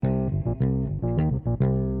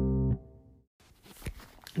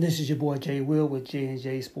This is your boy Jay Will with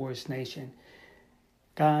J&J Sports Nation.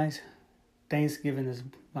 Guys, Thanksgiving is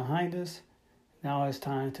behind us. Now it's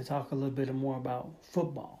time to talk a little bit more about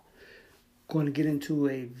football. Going to get into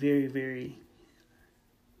a very,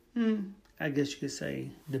 I guess you could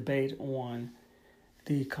say, debate on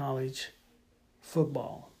the college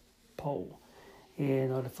football poll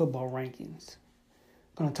and the football rankings.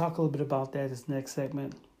 Going to talk a little bit about that this next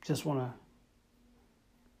segment. Just want to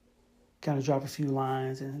kind of drop a few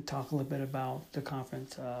lines and talk a little bit about the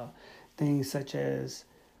conference. Things such as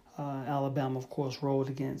Alabama, of course, rolled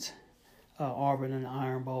against Auburn in the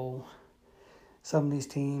Iron Bowl. Some of these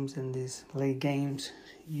teams in these late games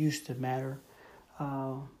used to matter.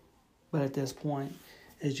 But at this point,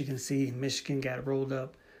 as you can see, Michigan got rolled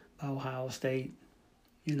up by Ohio State.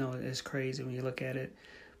 You know, it's crazy when you look at it.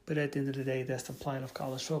 But at the end of the day, that's the plight of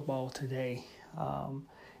college football today.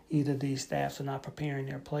 Either these staffs are not preparing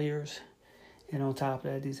their players, and on top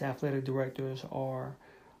of that, these athletic directors are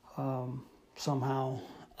somehow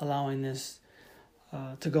allowing this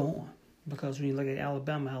to go on. Because when you look at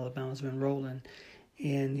Alabama's been rolling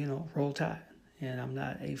in, Roll Tide. And I'm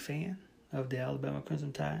not a fan of the Alabama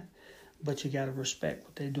Crimson Tide, but you got to respect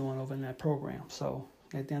what they're doing over in that program. So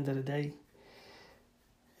at the end of the day,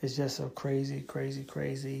 it's just a crazy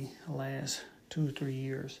last 2-3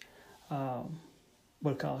 years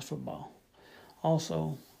with college football.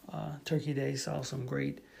 Also, Turkey Day saw some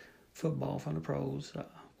great football from the pros. Of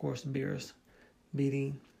course, the Bears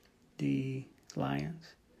beating the Lions.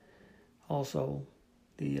 Also,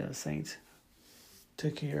 the Saints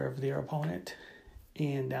took care of their opponent,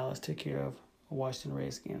 and Dallas took care of Washington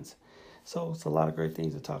Redskins. So it's a lot of great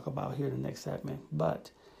things to talk about here in the next segment.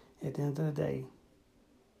 But at the end of the day,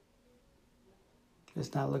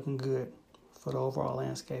 it's not looking good for the overall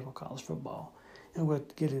landscape of college football. And we'll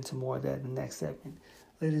get into more of that in the next segment.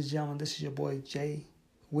 Ladies and gentlemen, this is your boy Jay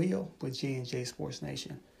Will with J&J Sports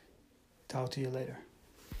Nation. Talk to you later.